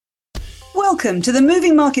Welcome to the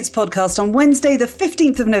Moving Markets podcast on Wednesday, the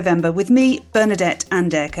 15th of November with me, Bernadette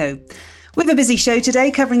Anderko. We have a busy show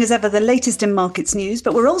today covering as ever the latest in markets news,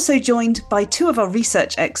 but we're also joined by two of our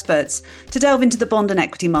research experts to delve into the bond and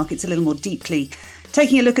equity markets a little more deeply,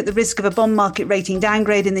 taking a look at the risk of a bond market rating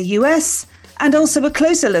downgrade in the US and also a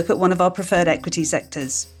closer look at one of our preferred equity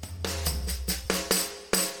sectors.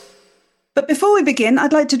 But before we begin,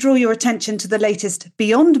 I'd like to draw your attention to the latest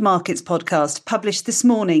Beyond Markets podcast published this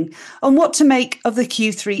morning on what to make of the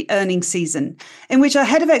Q3 earnings season, in which our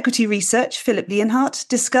head of equity research, Philip Leonhardt,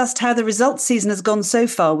 discussed how the results season has gone so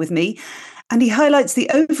far with me, and he highlights the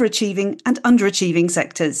overachieving and underachieving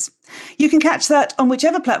sectors. You can catch that on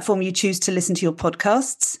whichever platform you choose to listen to your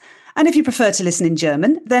podcasts. And if you prefer to listen in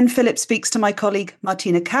German, then Philip speaks to my colleague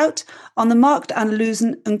Martina Kaut on the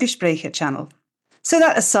Marktanalysen und Gespräche channel. So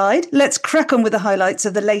that aside, let's crack on with the highlights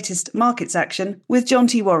of the latest markets action with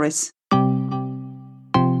Jonti Warris.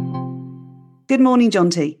 Good morning,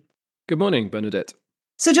 Jonti. Good morning, Bernadette.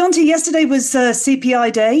 So, Jonti, yesterday was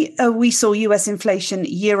CPI day. We saw US inflation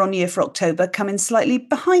year on year for October come in slightly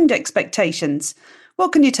behind expectations.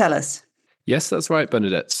 What can you tell us? Yes, that's right,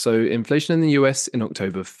 Bernadette. So inflation in the US in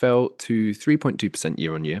October fell to 3.2%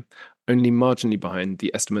 year on year, only marginally behind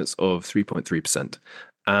the estimates of 3.3%.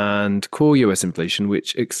 And core US inflation,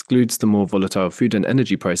 which excludes the more volatile food and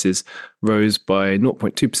energy prices, rose by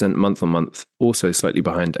 0.2% month on month, also slightly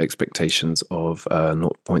behind expectations of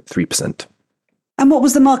 0.3%. And what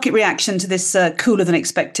was the market reaction to this cooler than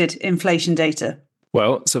expected inflation data?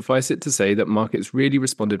 Well, suffice it to say that markets really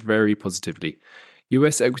responded very positively.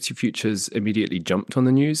 US equity futures immediately jumped on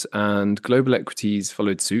the news, and global equities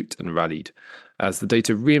followed suit and rallied, as the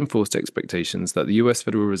data reinforced expectations that the US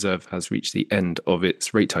Federal Reserve has reached the end of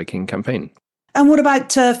its rate hiking campaign. And what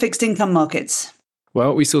about fixed income markets?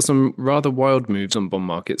 Well, we saw some rather wild moves on bond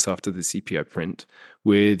markets after the CPI print,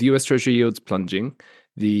 with US Treasury yields plunging.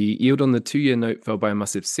 The yield on the 2-year note fell by a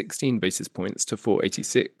massive 16 basis points to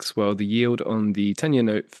 4.86, while the yield on the 10-year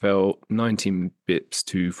note fell 19 bips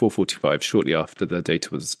to 4.45 shortly after the data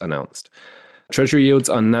was announced. Treasury yields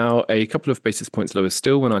are now a couple of basis points lower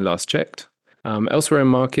still when I last checked. Elsewhere in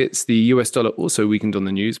markets, the US dollar also weakened on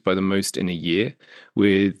the news by the most in a year,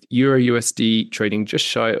 with Euro USD trading just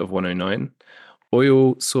shy of 109.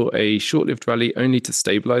 Oil saw a short-lived rally only to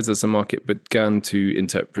stabilize as the market began to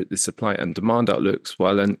interpret the supply and demand outlooks,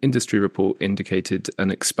 while an industry report indicated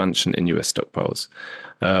an expansion in US stockpiles.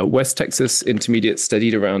 West Texas Intermediate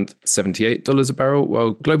steadied around $78 a barrel,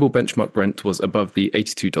 while global benchmark Brent was above the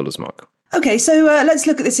 $82 mark. Okay, so let's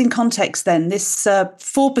look at this in context then. This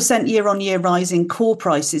 4% year-on-year rise in core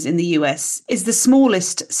prices in the US is the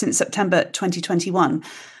smallest since September 2021.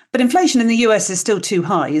 But inflation in the US is still too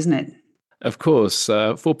high, isn't it? Of course,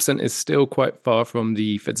 4% is still quite far from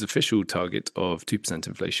the Fed's official target of 2%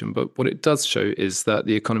 inflation, but what it does show is that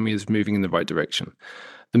the economy is moving in the right direction.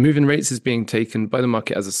 The move in rates is being taken by the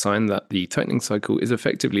market as a sign that the tightening cycle is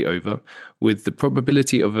effectively over, with the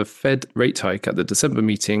probability of a Fed rate hike at the December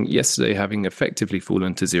meeting yesterday having effectively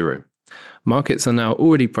fallen to zero. Markets are now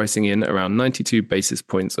already pricing in around 92 basis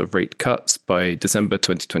points of rate cuts by December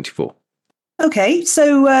 2024. Okay,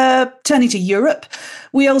 so turning to Europe,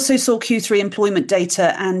 we also saw Q3 employment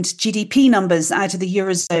data and GDP numbers out of the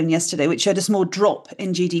Eurozone yesterday, which showed a small drop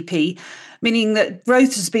in GDP, meaning that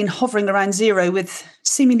growth has been hovering around zero with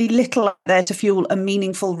seemingly little out there to fuel a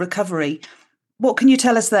meaningful recovery. What can you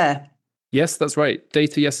tell us there? Yes, that's right.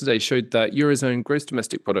 Data yesterday showed that Eurozone gross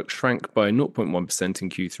domestic product shrank by 0.1% in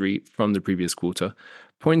Q3 from the previous quarter,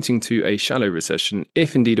 pointing to a shallow recession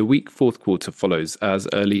if indeed a weak fourth quarter follows, as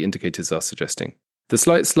early indicators are suggesting. The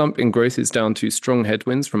slight slump in growth is down to strong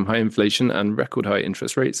headwinds from high inflation and record high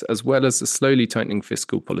interest rates, as well as the slowly tightening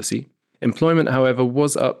fiscal policy. Employment, however,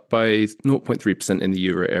 was up by 0.3% in the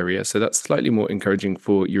euro area, so that's slightly more encouraging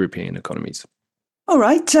for European economies. All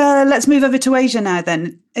right, let's move over to Asia now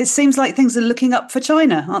then. It seems like things are looking up for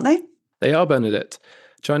China, aren't they? They are, Bernadette.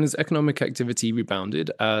 China's economic activity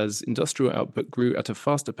rebounded as industrial output grew at a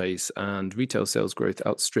faster pace and retail sales growth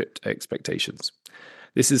outstripped expectations.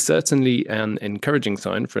 This is certainly an encouraging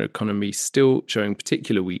sign for an economy still showing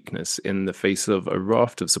particular weakness in the face of a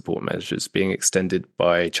raft of support measures being extended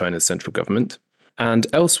by China's central government. And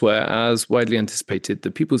elsewhere, as widely anticipated,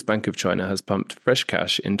 the People's Bank of China has pumped fresh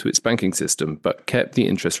cash into its banking system, but kept the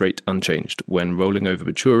interest rate unchanged when rolling over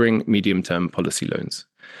maturing medium-term policy loans.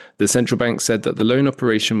 The central bank said that the loan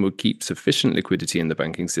operation would keep sufficient liquidity in the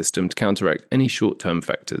banking system to counteract any short-term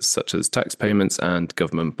factors, such as tax payments and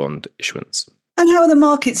government bond issuance. And how are the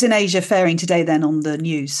markets in Asia faring today then on the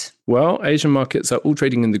news? Well, Asian markets are all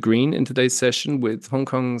trading in the green in today's session, with Hong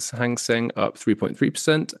Kong's Hang Seng up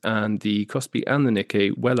 3.3% and the Kospi and the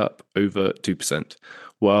Nikkei well up over 2%,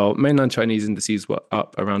 while mainland Chinese indices were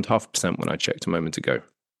up around 0.5% when I checked a moment ago.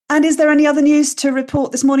 And is there any other news to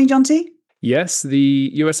report this morning, Jonti? Yes, the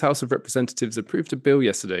US House of Representatives approved a bill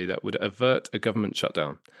yesterday that would avert a government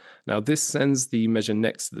shutdown. Now, this sends the measure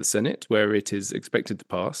next to the Senate, where it is expected to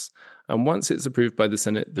pass. And once it's approved by the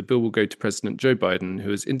Senate, the bill will go to President Joe Biden,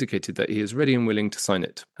 who has indicated that he is ready and willing to sign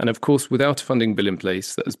it. And of course, without a funding bill in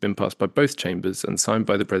place that has been passed by both chambers and signed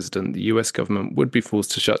by the president, the US government would be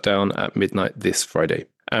forced to shut down at midnight this Friday.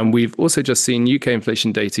 And we've also just seen UK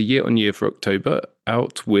inflation data year on year for October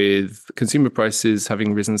out, with consumer prices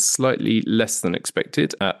having risen slightly less than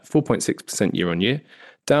expected at 4.6% year on year,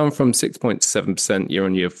 down from 6.7% year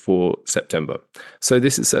on year for September. So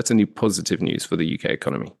this is certainly positive news for the UK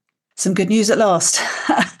economy. Some good news at last.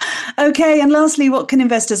 Okay, and lastly, what can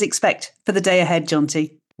investors expect for the day ahead,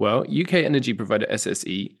 Jonti? Well, UK energy provider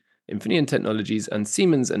SSE, Infineon Technologies and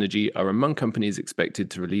Siemens Energy are among companies expected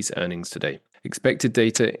to release earnings today. Expected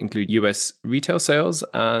data include US retail sales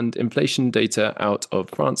and inflation data out of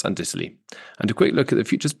France and Italy. And a quick look at the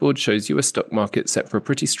futures board shows US stock market set for a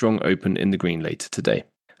pretty strong open in the green later today.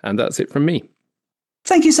 And that's it from me.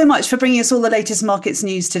 Thank you so much for bringing us all the latest markets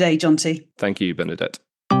news today, Jonti. Thank you, Bernadette.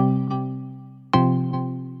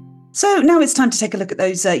 So now it's time to take a look at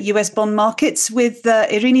those US bond markets with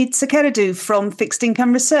Eirini Tsekeridou from Fixed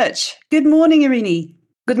Income Research. Good morning, Eirini.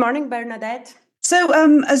 Good morning, Bernadette. So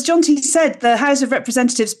as Jonti said, the House of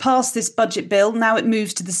Representatives passed this budget bill. Now it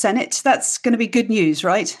moves to the Senate. That's going to be good news,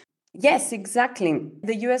 right? Yes, exactly.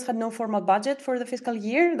 The US had no formal budget for the fiscal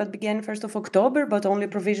year that began 1st of October, but only a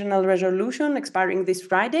provisional resolution expiring this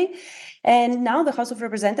Friday. And now the House of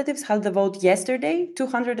Representatives held the vote yesterday.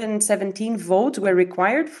 217 votes were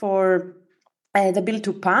required for the bill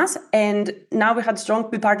to pass. And now we had strong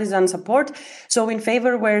bipartisan support. So in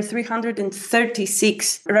favor were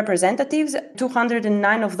 336 representatives.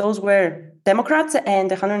 209 of those were Democrats and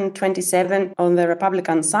 127 on the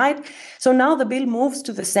Republican side. So now the bill moves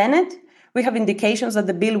to the Senate. We have indications that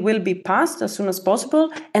the bill will be passed as soon as possible,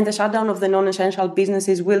 and the shutdown of the non-essential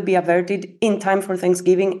businesses will be averted in time for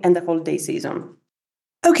Thanksgiving and the holiday season.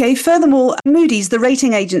 Okay, furthermore, Moody's, the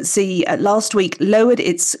rating agency, last week lowered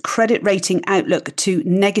its credit rating outlook to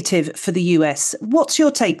negative for the US. What's your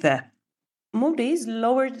take there? Moody's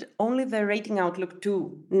lowered only the rating outlook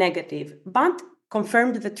to negative, but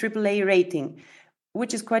confirmed the AAA rating,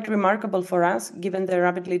 which is quite remarkable for us, given the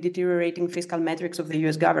rapidly deteriorating fiscal metrics of the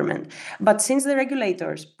US government. But since the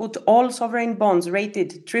regulators put all sovereign bonds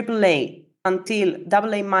rated AAA until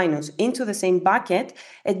AA- into the same bucket,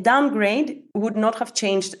 a downgrade would not have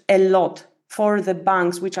changed a lot for the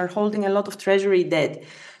banks, which are holding a lot of treasury debt.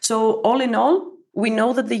 So all in all, we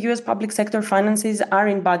know that the US public sector finances are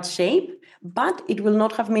in bad shape, but it will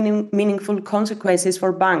not have meaningful consequences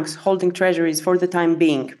for banks holding treasuries for the time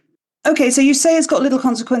being. Okay, so you say it's got little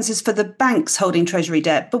consequences for the banks holding treasury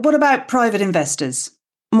debt, but what about private investors?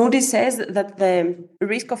 Moody's says that the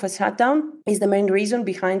risk of a shutdown is the main reason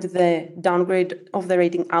behind the downgrade of the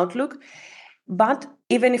rating outlook. But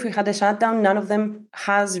even if we had a shutdown, none of them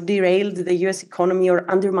has derailed the US economy or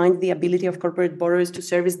undermined the ability of corporate borrowers to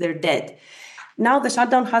service their debt. Now the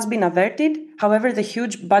shutdown has been averted. However, the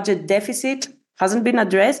huge budget deficit hasn't been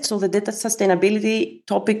addressed, so the debt sustainability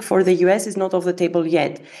topic for the US is not off the table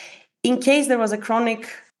yet. In case there was a chronic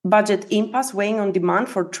budget impasse weighing on demand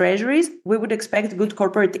for treasuries, we would expect good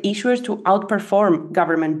corporate issuers to outperform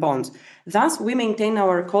government bonds. Thus, we maintain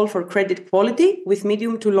our call for credit quality with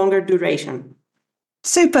medium to longer duration.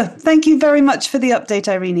 Super. Thank you very much for the update,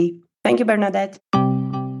 Eirini. Thank you, Bernadette.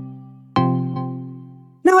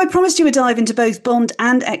 Now, I promised you a dive into both bond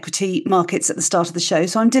and equity markets at the start of the show,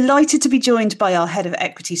 so I'm delighted to be joined by our head of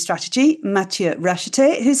equity strategy, Mathieu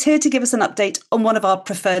Racheter, who's here to give us an update on one of our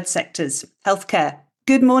preferred sectors, healthcare.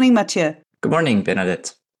 Good morning, Mathieu. Good morning,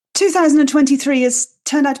 Bernadette. 2023 has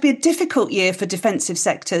turned out to be a difficult year for defensive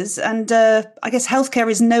sectors, and I guess healthcare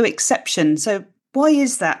is no exception. So why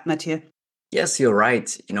is that, Mathieu? Yes, you're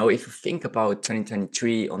right. If you think about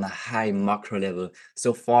 2023 on a high macro level,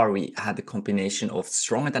 so far we had a combination of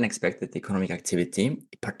stronger than expected economic activity,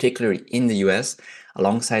 particularly in the US,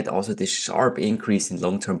 alongside also the sharp increase in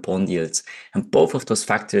long-term bond yields. And both of those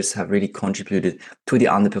factors have really contributed to the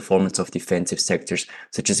underperformance of defensive sectors,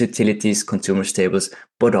 such as utilities, consumer staples,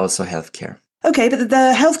 but also healthcare. Okay, but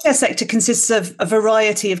the healthcare sector consists of a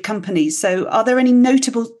variety of companies. So are there any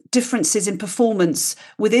notable differences in performance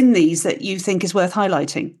within these that you think is worth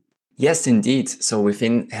highlighting? Yes, indeed. So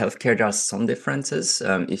within healthcare, there are some differences.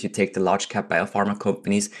 If you take the large cap biopharma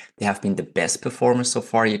companies, they have been the best performers so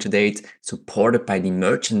far year to date, supported by the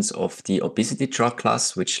emergence of the obesity drug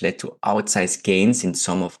class, which led to outsized gains in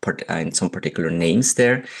some particular names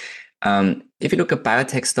there. If you look at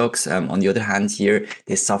biotech stocks, on the other hand here,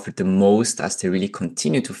 they suffered the most as they really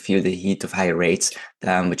continue to feel the heat of higher rates,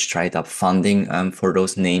 which dried up funding for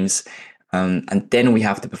those names. And then we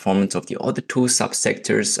have the performance of the other two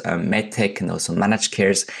subsectors, medtech and also managed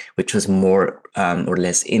cares, which was more or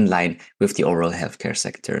less in line with the overall healthcare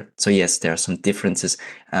sector. So yes, there are some differences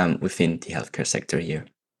within the healthcare sector here.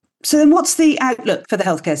 So then what's the outlook for the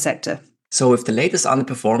healthcare sector? So with the latest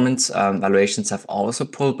underperformance, valuations have also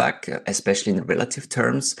pulled back, especially in relative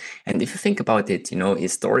terms. And if you think about it,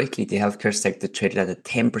 historically, the healthcare sector traded at a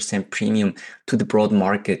 10% premium to the broad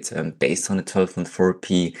market based on a 12-month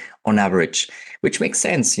 4P on average, which makes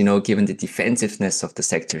sense, given the defensiveness of the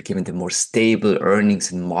sector, given the more stable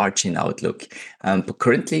earnings and margin outlook. But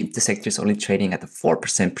currently, the sector is only trading at a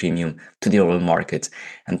 4% premium to the overall market.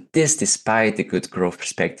 And this, despite the good growth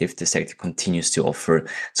perspective the sector continues to offer.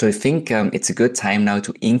 So I think it's a good time now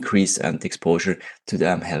to increase the exposure to the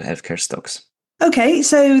healthcare stocks. Okay,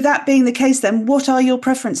 so that being the case then, what are your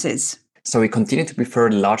preferences? So we continue to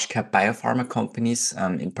prefer large cap biopharma companies,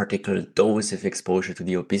 in particular those with exposure to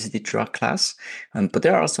the obesity drug class. But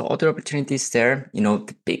there are also other opportunities there.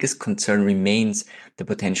 The biggest concern remains the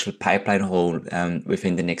potential pipeline hole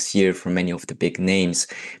within the next year for many of the big names.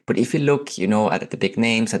 But if you look, at the big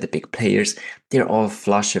names, at the big players, they're all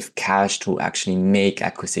flush of cash to actually make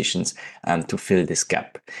acquisitions to fill this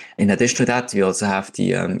gap. In addition to that, we also have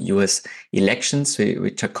the US elections,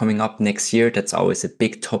 which are coming up next year. That's always a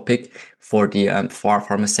big topic for the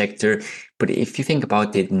pharma sector. But if you think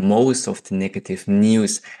about it, most of the negative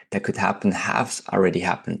news that could happen has already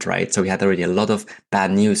happened, right? So we had already a lot of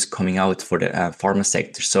bad news coming out for the pharma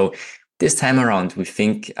sector. So this time around, we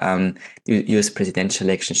think the US presidential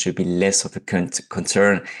election should be less of a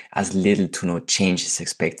concern, as little to no change is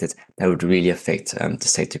expected that would really affect the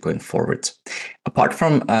sector going forward. Apart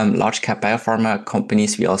from large cap biopharma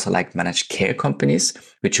companies, we also like managed care companies,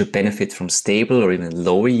 which would benefit from stable or even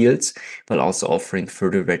lower yields, but also offering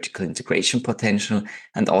further vertical integration potential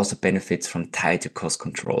and also benefits from tighter cost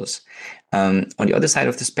controls. On the other side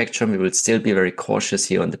of the spectrum, we will still be very cautious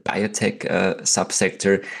here on the biotech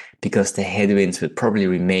subsector, because the headwinds will probably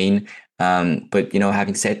remain. But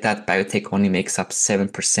having said that, biotech only makes up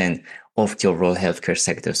 7% of the overall healthcare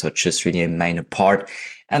sector, so just really a minor part.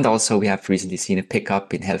 And also, we have recently seen a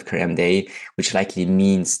pickup in healthcare M&A, which likely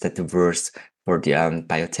means that the worst for the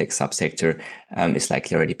biotech subsector is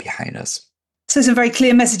likely already behind us. So some very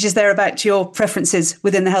clear messages there about your preferences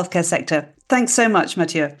within the healthcare sector. Thanks so much,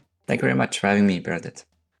 Mathieu. Thank you very much for having me, Bernadette.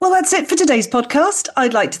 Well, that's it for today's podcast.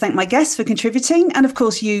 I'd like to thank my guests for contributing and, of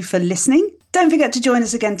course, you for listening. Don't forget to join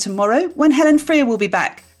us again tomorrow when Helen Freer will be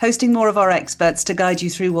back, hosting more of our experts to guide you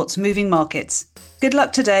through what's moving markets. Good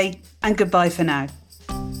luck today and goodbye for now.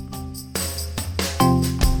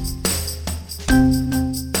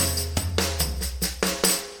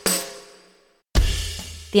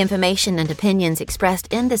 The information and opinions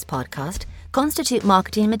expressed in this podcast constitute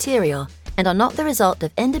marketing material and are not the result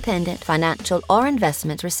of independent financial or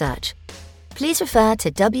investment research. Please refer to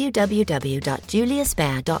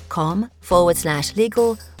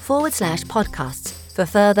www.juliusbaer.com/legal/podcasts for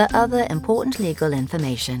further other important legal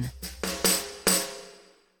information.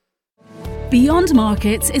 Beyond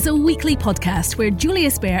Markets is a weekly podcast where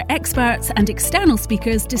Julius Baer experts and external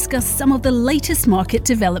speakers discuss some of the latest market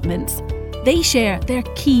developments. They share their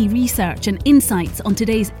key research and insights on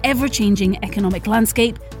today's ever-changing economic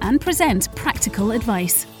landscape and present practical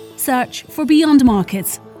advice. Search for Beyond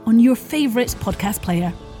Markets on your favourite podcast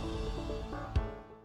player.